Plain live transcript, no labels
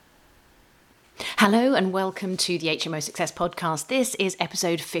Hello and welcome to the HMO Success Podcast. This is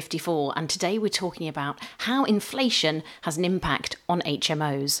episode 54 and today we're talking about how inflation has an impact on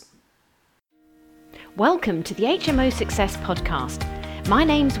HMOs. Welcome to the HMO Success Podcast. My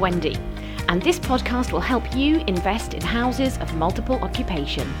name's Wendy and this podcast will help you invest in houses of multiple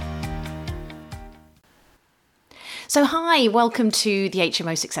occupation. So hi, welcome to the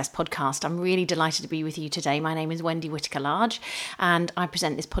HMO Success Podcast. I'm really delighted to be with you today. My name is Wendy Whitaker-Large and I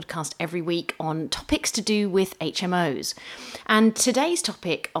present this podcast every week on topics to do with HMOs. And today's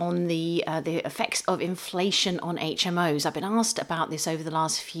topic on the effects of inflation on HMOs. I've been asked about this over the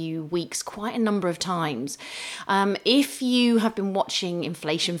last few weeks quite a number of times. If you have been watching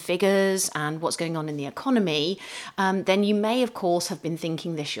inflation figures and what's going on in the economy, then you may of course have been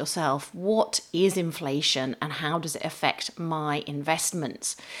thinking this yourself. What is inflation and how does it affect my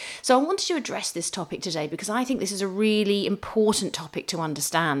investments? So I wanted to address this topic today because I think this is a really important topic to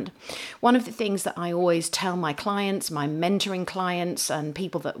understand. One of the things that I always tell my clients, my mentoring clients and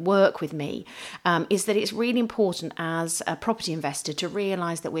people that work with me is that it's really important as a property investor to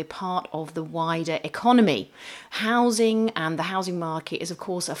realise that we're part of the wider economy. Housing and the housing market is of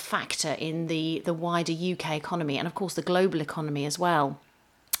course a factor in the wider UK economy and of course the global economy as well.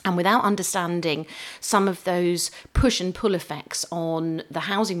 And without understanding some of those push and pull effects on the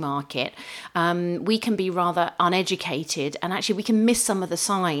housing market, we can be rather uneducated and actually we can miss some of the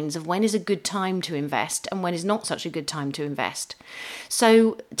signs of when is a good time to invest and when is not such a good time to invest.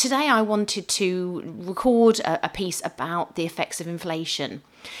 So today I wanted to record a piece about the effects of inflation.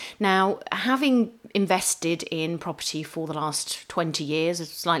 Now, having invested in property for the last 20 years,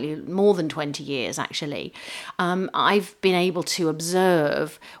 slightly more than 20 years actually, I've been able to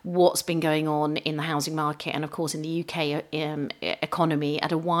observe what's been going on in the housing market and of course in the UK economy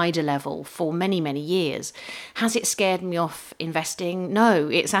at a wider level for many, many years. Has it scared me off investing? No,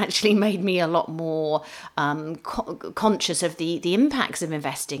 it's actually made me a lot more conscious of the impacts of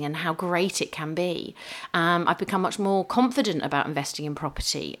investing and how great it can be. I've become much more confident about investing in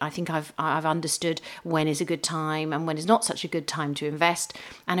property. I think I've understood when is a good time and when is not such a good time to invest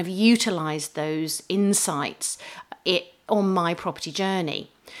and have utilised those insights on my property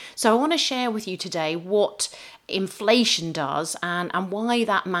journey. So I want to share with you today what inflation does and why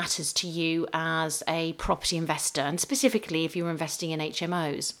that matters to you as a property investor and specifically if you're investing in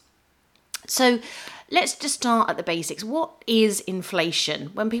HMOs. So let's just start at the basics. What is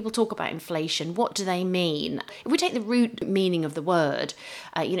inflation? When people talk about inflation, what do they mean? If we take the root meaning of the word,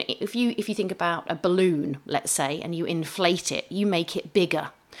 if you think about a balloon, let's say, and you inflate it, you make it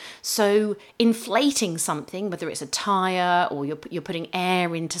bigger. So inflating something, whether it's a tire or you're putting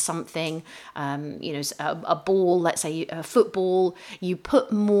air into something, a ball, let's say a football, you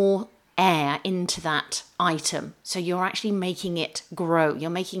put more air into that item. So you're actually making it grow, you're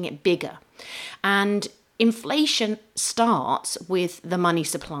making it bigger. And inflation starts with the money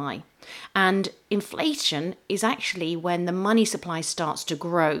supply. And inflation is actually when the money supply starts to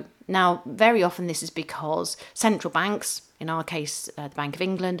grow. Now, very often this is because central banks, in our case, the Bank of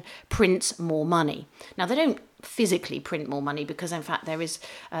England, print more money. Now, they don't physically print more money because, in fact,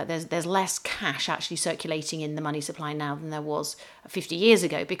 there's less cash actually circulating in the money supply now than there was 50 years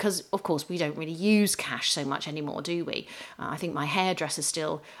ago because, of course, we don't really use cash so much anymore, do we? I think my hairdresser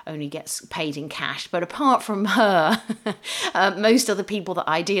still only gets paid in cash. But apart from her, most of the people that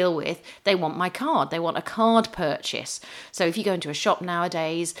I deal with, they want my card. They want a card purchase. So if you go into a shop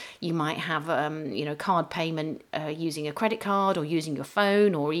nowadays, you might have card payment using a credit card or using your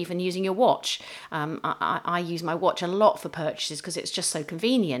phone or even using your watch. I use my watch a lot for purchases because it's just so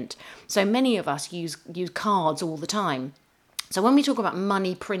convenient. So many of us use cards all the time. So when we talk about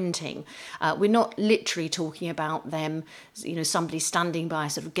money printing, we're not literally talking about them, somebody standing by a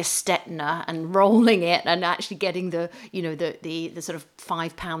sort of Gestetner and rolling it and actually getting the sort of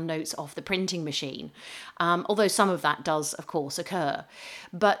 £5 notes off the printing machine. Although some of that does, of course, occur.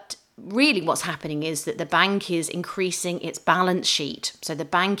 But really what's happening is that the bank is increasing its balance sheet. So the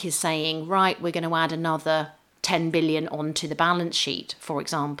bank is saying, right, we're going to add another 10 billion onto the balance sheet, for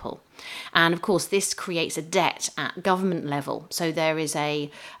example. And of course, this creates a debt at government level. So there is a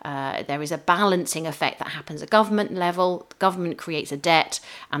balancing effect that happens at government level. The government creates a debt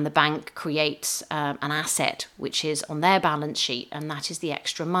and the bank creates an asset, which is on their balance sheet, and that is the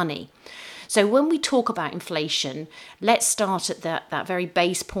extra money. So when we talk about inflation, let's start at that very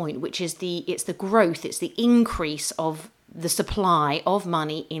base point, which is it's the growth, it's the increase of the supply of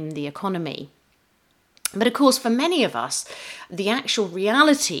money in the economy. But of course, for many of us, the actual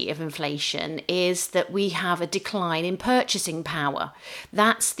reality of inflation is that we have a decline in purchasing power.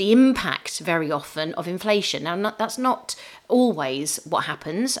 That's the impact very often of inflation. Now, that's not always what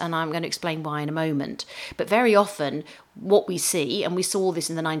happens, and I'm going to explain why in a moment. But very often what we see, and we saw this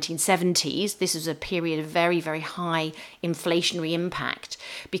in the 1970s, this was a period of very, very high inflationary impact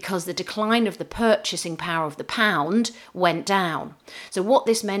because the decline of the purchasing power of the pound went down. So what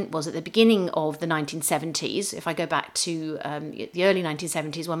this meant was at the beginning of the 1970s, if I go back to the early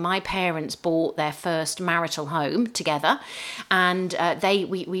 1970s, when my parents bought their first marital home together, and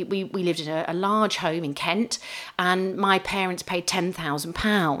we lived in a large home in Kent, and my parents paid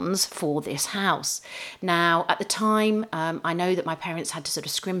 £10,000 for this house. Now, at the time, I know that my parents had to sort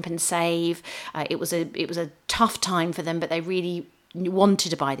of scrimp and save. It was a tough time for them, but they really wanted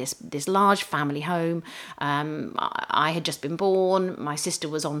to buy this large family home. I had just been born, my sister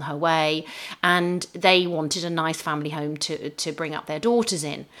was on her way, and they wanted a nice family home to bring up their daughters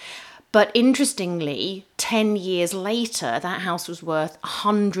in. But interestingly, 10 years later, that house was worth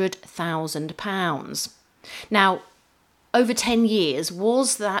 £100,000. Now, over 10 years,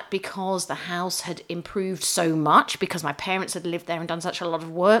 was that because the house had improved so much, because my parents had lived there and done such a lot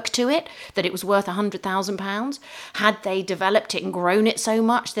of work to it, that it was worth £100,000? Had they developed it and grown it so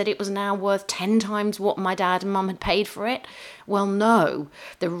much that it was now worth 10 times what my dad and mum had paid for it? Well, no.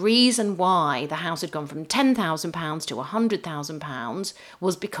 The reason why the house had gone from £10,000 to £100,000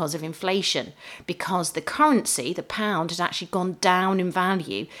 was because of inflation, because the currency, the pound, had actually gone down in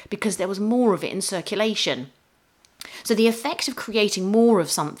value because there was more of it in circulation. So the effect of creating more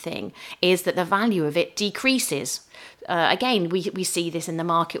of something is that the value of it decreases. Again, we see this in the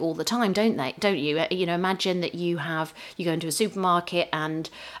market all the time, don't you? Imagine that you go into a supermarket and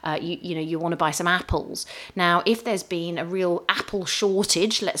you want to buy some apples. Now, if there's been a real apple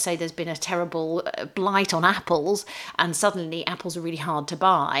shortage, let's say there's been a terrible blight on apples, and suddenly apples are really hard to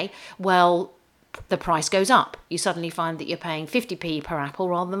buy, well, the price goes up. You suddenly find that you're paying 50p per apple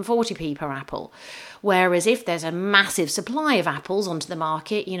rather than 40p per apple. Whereas if there's a massive supply of apples onto the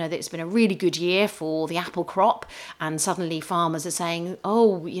market, that it's been a really good year for the apple crop, and suddenly farmers are saying,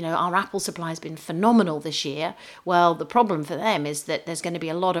 our apple supply has been phenomenal this year. Well, the problem for them is that there's going to be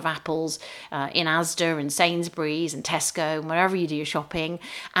a lot of apples in Asda and Sainsbury's and Tesco and wherever you do your shopping,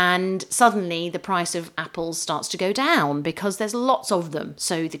 and suddenly the price of apples starts to go down because there's lots of them.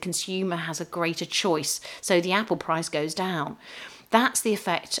 So the consumer has a greater choice. So the apple price goes down. That's the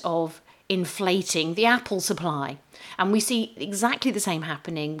effect of inflating the apple supply. And we see exactly the same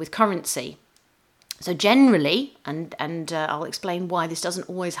happening with currency. So generally, and I'll explain why this doesn't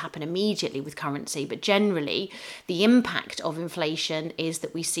always happen immediately with currency, but generally the impact of inflation is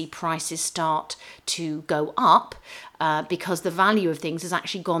that we see prices start to go up because the value of things has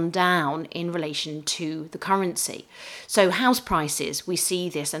actually gone down in relation to the currency. So house prices, we see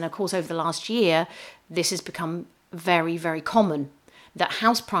this, and of course over the last year, this has become very, very common, that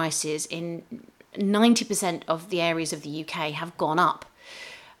house prices in 90% of the areas of the UK have gone up.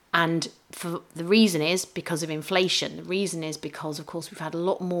 And the reason is because of inflation. The reason is because, of course, we've had a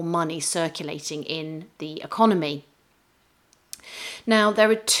lot more money circulating in the economy. Now, there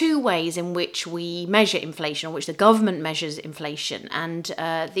are two ways in which we measure inflation, or which the government measures inflation, and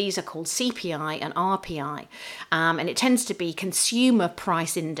these are called CPI and RPI. And it tends to be Consumer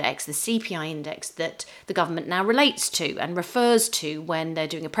Price Index, the CPI index, that the government now relates to and refers to when they're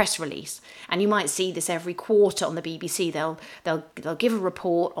doing a press release. And you might see this every quarter on the BBC. They'll give a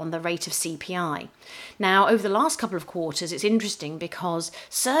report on the rate of CPI. Now, over the last couple of quarters, it's interesting because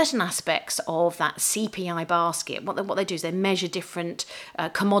certain aspects of that CPI basket, what they do is they measure different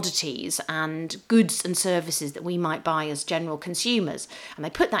commodities and goods and services that we might buy as general consumers, and they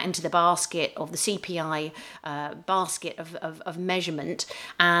put that into the basket of the CPI basket of measurement,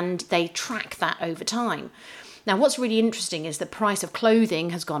 and they track that over time. Now, what's really interesting is the price of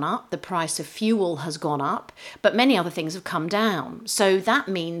clothing has gone up, the price of fuel has gone up, but many other things have come down. So that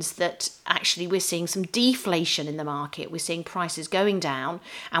means that actually we're seeing some deflation in the market. We're seeing prices going down,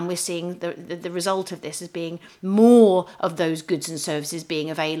 and we're seeing the result of this as being more of those goods and services being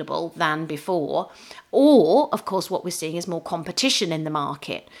available than before. Or, of course, what we're seeing is more competition in the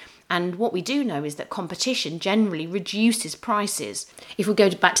market. And what we do know is that competition generally reduces prices. If we go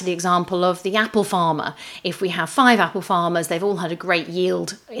back to the example of the apple farmer, if we have 5 apple farmers, they've all had a great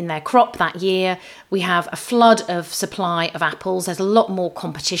yield in their crop that year. We have a flood of supply of apples. There's a lot more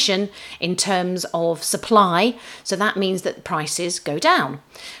competition in terms of supply. So that means that prices go down.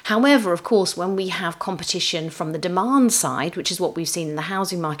 However, of course, when we have competition from the demand side, which is what we've seen in the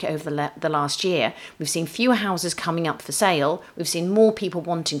housing market over the last year, we've seen fewer houses coming up for sale. We've seen more people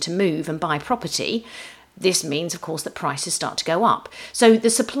wanting to move and buy property. This means, of course, that prices start to go up. So the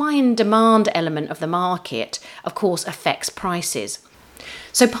supply and demand element of the market, of course, affects prices.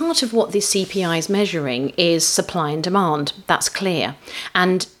 So part of what this CPI is measuring is supply and demand. That's clear.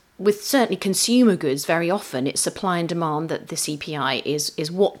 And with certainly consumer goods, very often it's supply and demand that the CPI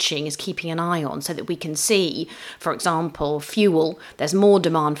is watching, is keeping an eye on, so that we can see, for example, fuel. There's more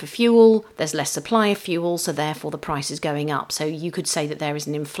demand for fuel, there's less supply of fuel, so therefore the price is going up. So you could say that there is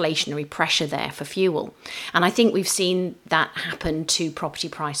an inflationary pressure there for fuel. And I think we've seen that happen to property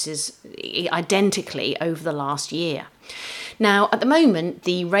prices identically over the last year. Now, at the moment,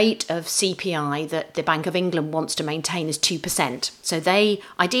 the rate of CPI that the Bank of England wants to maintain is 2%. So they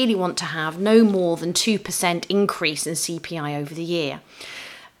ideally want to have no more than 2% increase in CPI over the year.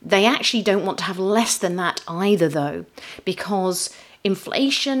 They actually don't want to have less than that either, though, because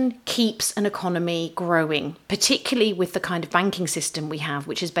inflation keeps an economy growing, particularly with the kind of banking system we have,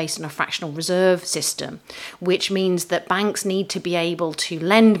 which is based on a fractional reserve system, which means that banks need to be able to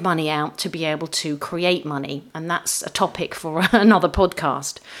lend money out to be able to create money. And that's a topic for another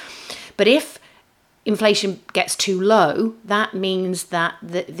podcast. But if inflation gets too low, that means that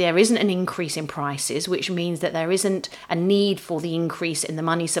there isn't an increase in prices, which means that there isn't a need for the increase in the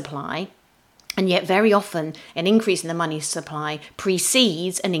money supply. And yet very often an increase in the money supply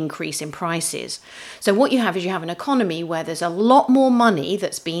precedes an increase in prices. So what you have is you have an economy where there's a lot more money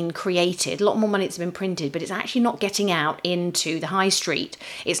that's been created, a lot more money that's been printed, but it's actually not getting out into the high street.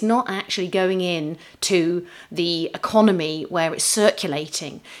 It's not actually going in to the economy where it's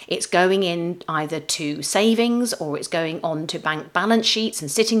circulating. It's going in either to savings, or it's going on to bank balance sheets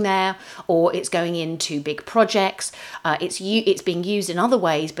and sitting there, or it's going into big projects. It's being used in other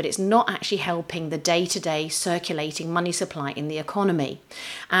ways, but it's not actually helping the day-to-day circulating money supply in the economy.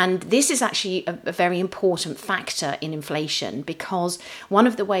 And this is actually a very important factor in inflation, because one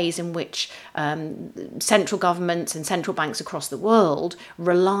of the ways in which central governments and central banks across the world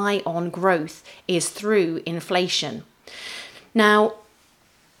rely on growth is through inflation. Now,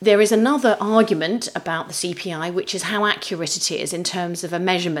 there is another argument about the CPI, which is how accurate it is in terms of a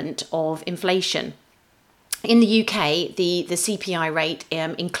measurement of inflation. In the UK, the CPI rate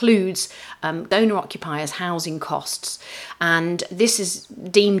includes owner-occupiers' housing costs, and this is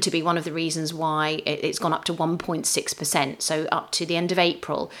deemed to be one of the reasons why it's gone up to 1.6%. So up to the end of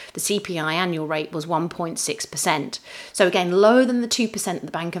April, the CPI annual rate was 1.6%. So again, lower than the 2%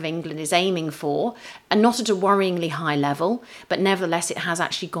 the Bank of England is aiming for, and not at a worryingly high level, but nevertheless it has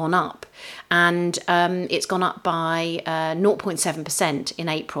actually gone up. And it's gone up by 0.7% in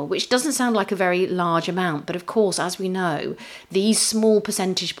April, which doesn't sound like a very large amount. But of course, as we know, these small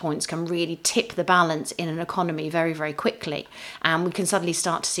percentage points can really tip the balance in an economy very, very quickly. And we can suddenly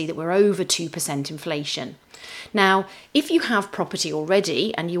start to see that we're over 2% inflation. Now, if you have property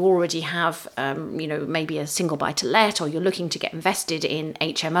already and you already have, maybe a single buy to let, or you're looking to get invested in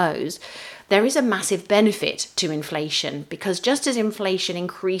HMOs, there is a massive benefit to inflation, because just as inflation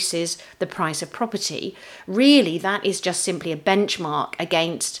increases the price of property, really that is just simply a benchmark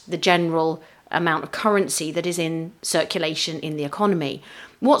against the general amount of currency that is in circulation in the economy.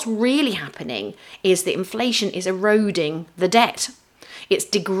 What's really happening is that inflation is eroding the debt. It's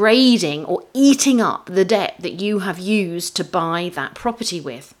degrading or eating up the debt that you have used to buy that property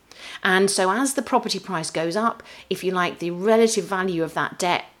with. And so as the property price goes up, if you like, the relative value of that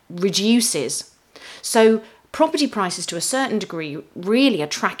debt reduces. So property prices to a certain degree really are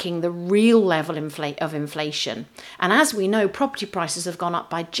tracking the real level of inflation. And as we know, property prices have gone up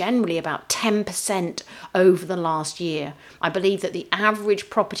by generally about 10% over the last year. I believe that the average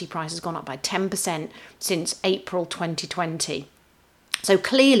property price has gone up by 10% since April 2020. So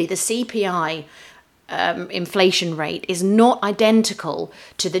clearly the CPI inflation rate is not identical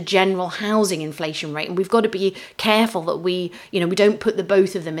to the general housing inflation rate, and we've got to be careful that we don't put the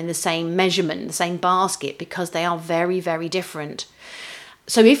both of them in the same measurement, the same basket, because they are very, very different.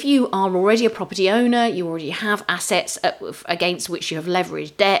 So if you are already a property owner, you already have assets against which you have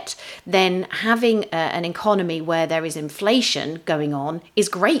leveraged debt, then having an economy where there is inflation going on is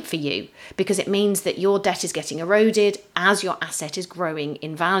great for you, because it means that your debt is getting eroded as your asset is growing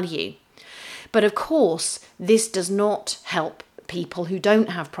in value. But of course, this does not help people who don't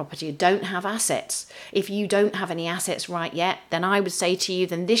have property, who don't have assets. If you don't have any assets right yet, then I would say to you,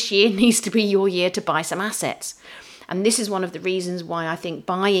 then this year needs to be your year to buy some assets. And this is one of the reasons why I think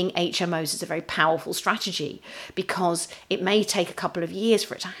buying HMOs is a very powerful strategy, because it may take a couple of years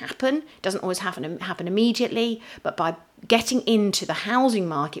for it to happen. It doesn't always happen immediately, but by getting into the housing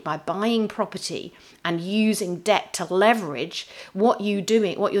market by buying property and using debt to leverage, what you're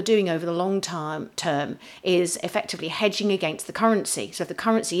doing over the long term is effectively hedging against the currency. So if the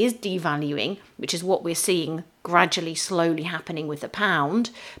currency is devaluing, which is what we're seeing gradually, slowly happening with the pound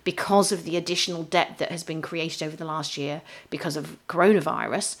because of the additional debt that has been created over the last year because of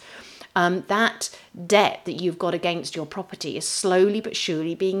coronavirus, that debt that you've got against your property is slowly but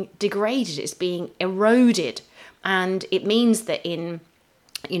surely being degraded. It's being eroded. And it means that in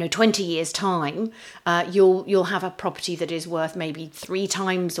 20 years' time, you'll have a property that is worth maybe 3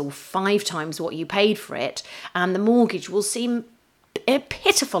 times or 5 times what you paid for it, and the mortgage will seem a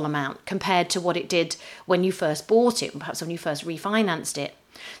pitiful amount compared to what it did when you first bought it, perhaps when you first refinanced it.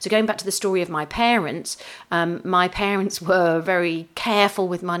 So going back to the story of my parents were very careful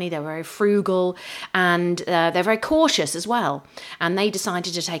with money, they were very frugal, and they're very cautious as well. And they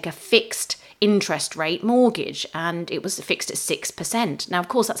decided to take a fixed interest rate mortgage, and it was fixed at 6%. Now, of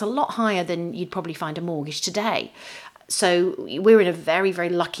course, that's a lot higher than you'd probably find a mortgage today. So we're in a very, very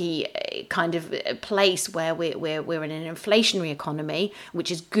lucky kind of place where we're in an inflationary economy, which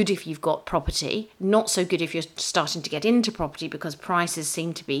is good if you've got property, not so good if you're starting to get into property because prices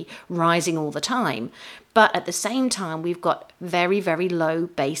seem to be rising all the time. But at the same time, we've got very, very low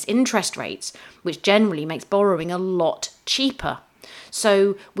base interest rates, which generally makes borrowing a lot cheaper.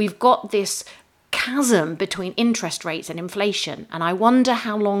 So we've got this chasm between interest rates and inflation, and I wonder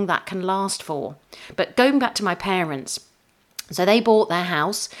how long that can last for. But going back to my parents, so they bought their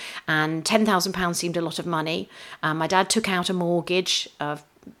house and £10,000 seemed a lot of money. My dad took out a mortgage of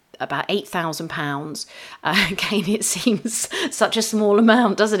about £8,000. Again, it seems such a small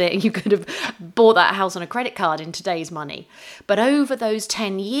amount, doesn't it? You could have bought that house on a credit card in today's money. But over those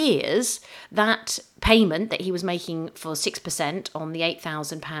 10 years, that payment that he was making for 6% on the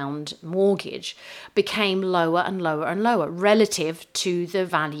 £8,000 mortgage became lower and lower and lower relative to the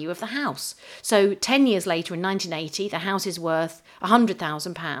value of the house. So 10 years later, in 1980, the house is worth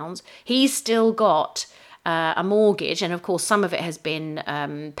 £100,000. He's still got a mortgage, and of course some of it has been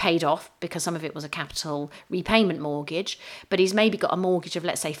paid off because some of it was a capital repayment mortgage, but he's maybe got a mortgage of,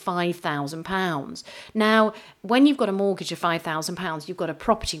 let's say, £5,000. Now, when you've got a mortgage of £5,000, you've got a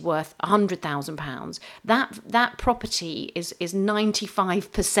property worth £100,000. That property is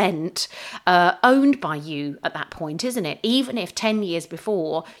 95% owned by you at that point, isn't it? Even if 10 years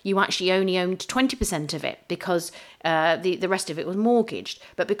before you actually only owned 20% of it because the rest of it was mortgaged.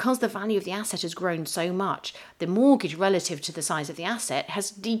 But because the value of the asset has grown so much, the mortgage relative to the size of the asset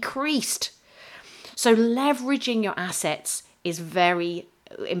has decreased. So leveraging your assets is very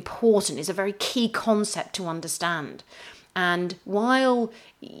important, is a very key concept to understand. And while,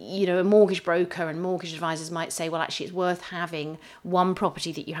 a mortgage broker and mortgage advisors might say, well, actually, it's worth having one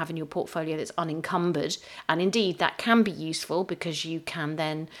property that you have in your portfolio that's unencumbered. And indeed, that can be useful because you can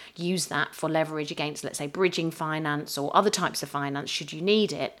then use that for leverage against, let's say, bridging finance or other types of finance should you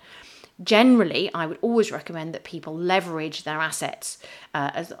need it. Generally, I would always recommend that people leverage their assets.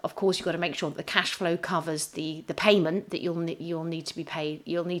 As of course, you've got to make sure that the cash flow covers the payment that you'll need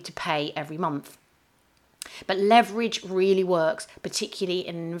to pay every month. But leverage really works, particularly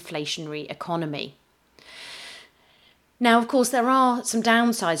in an inflationary economy. Now, of course, there are some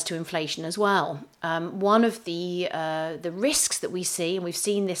downsides to inflation as well. One of the risks that we see, and we've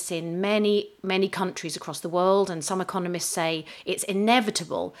seen this in many, many countries across the world, and some economists say it's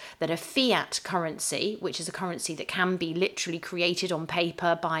inevitable that a fiat currency, which is a currency that can be literally created on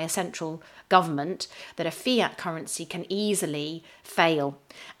paper by a central government, that a fiat currency can easily fail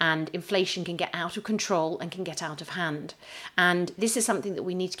and inflation can get out of control and can get out of hand. And this is something that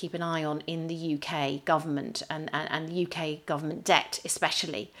we need to keep an eye on in the UK government and UK government debt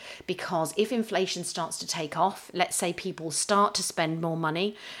especially, because if inflation starts to take off, let's say people start to spend more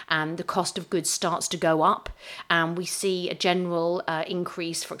money and the cost of goods starts to go up, and we see a general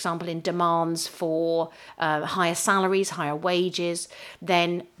increase, for example, in demands for higher salaries, higher wages,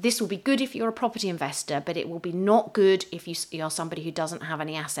 then this will be good if you're a property investor, but it will be not good if you are somebody who doesn't have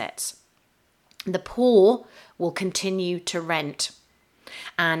any assets. The poor will continue to rent.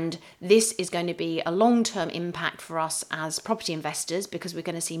 And this is going to be a long-term impact for us as property investors, because we're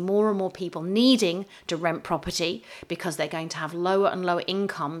going to see more and more people needing to rent property because they're going to have lower and lower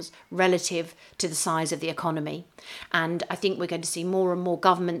incomes relative to the size of the economy. And I think we're going to see more and more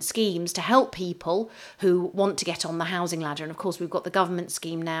government schemes to help people who want to get on the housing ladder. And of course, we've got the government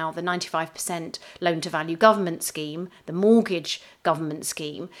scheme now, the 95% loan to value government scheme, the mortgage government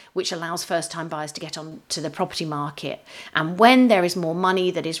scheme, which allows first-time buyers to get on to the property market. And when there is more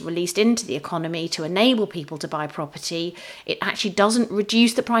money that is released into the economy to enable people to buy property, it actually doesn't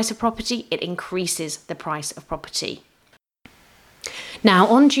reduce the price of property, it increases the price of property. Now,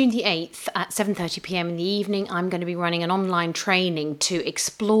 on June the 8th at 7:30pm in the evening, I'm going to be running an online training to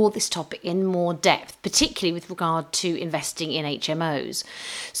explore this topic in more depth, particularly with regard to investing in HMOs.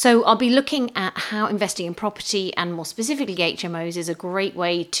 So I'll be looking at how investing in property, and more specifically HMOs, is a great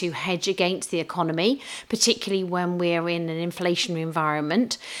way to hedge against the economy, particularly when we're in an inflationary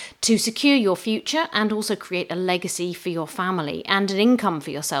environment, to secure your future and also create a legacy for your family and an income for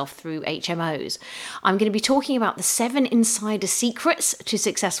yourself through HMOs. I'm going to be talking about the 7 insider secrets to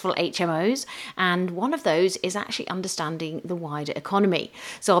successful HMOs, and one of those is actually understanding the wider economy.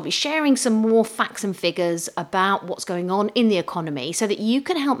 So I'll be sharing some more facts and figures about what's going on in the economy so that you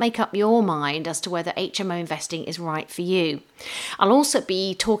can help make up your mind as to whether HMO investing is right for you. I'll also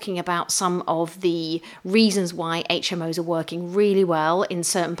be talking about some of the reasons why HMOs are working really well in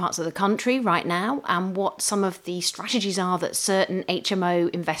certain parts of the country right now, and what some of the strategies are that certain HMO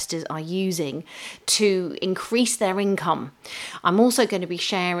investors are using to increase their income. I'm also going to be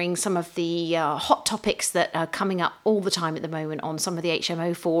sharing some of the hot topics that are coming up all the time at the moment on some of the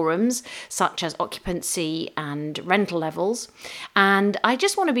HMO forums, such as occupancy and rental levels. And I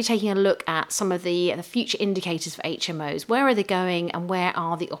just want to be taking a look at some of the future indicators for HMOs. Where are they going and where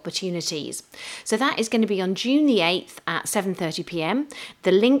are the opportunities? So that is going to be on June the 8th at 7:30pm.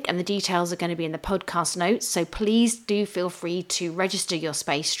 The link and the details are going to be in the podcast notes, so please do feel free to register your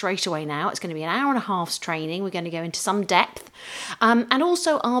space straight away now. It's going to be an hour and a half's training. We're going to go into some depth. And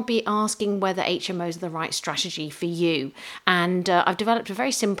also I'll be asking whether HMOs are the right strategy for you. And I've developed a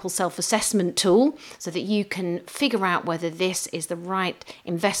very simple self-assessment tool so that you can figure out whether this is the right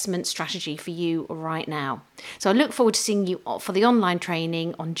investment strategy for you right now. So I look forward to seeing you for the online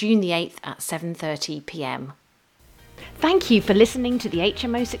training on June the 8th at 7:30pm. Thank you for listening to the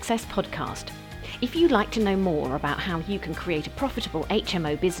HMO Success Podcast. If you'd like to know more about how you can create a profitable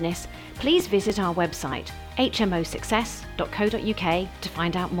HMO business, please visit our website, hmosuccess.co.uk, to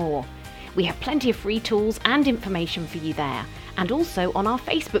find out more. We have plenty of free tools and information for you there, and also on our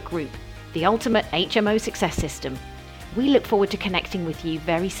Facebook group, The Ultimate HMO Success System. We look forward to connecting with you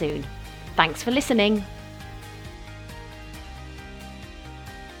very soon. Thanks for listening.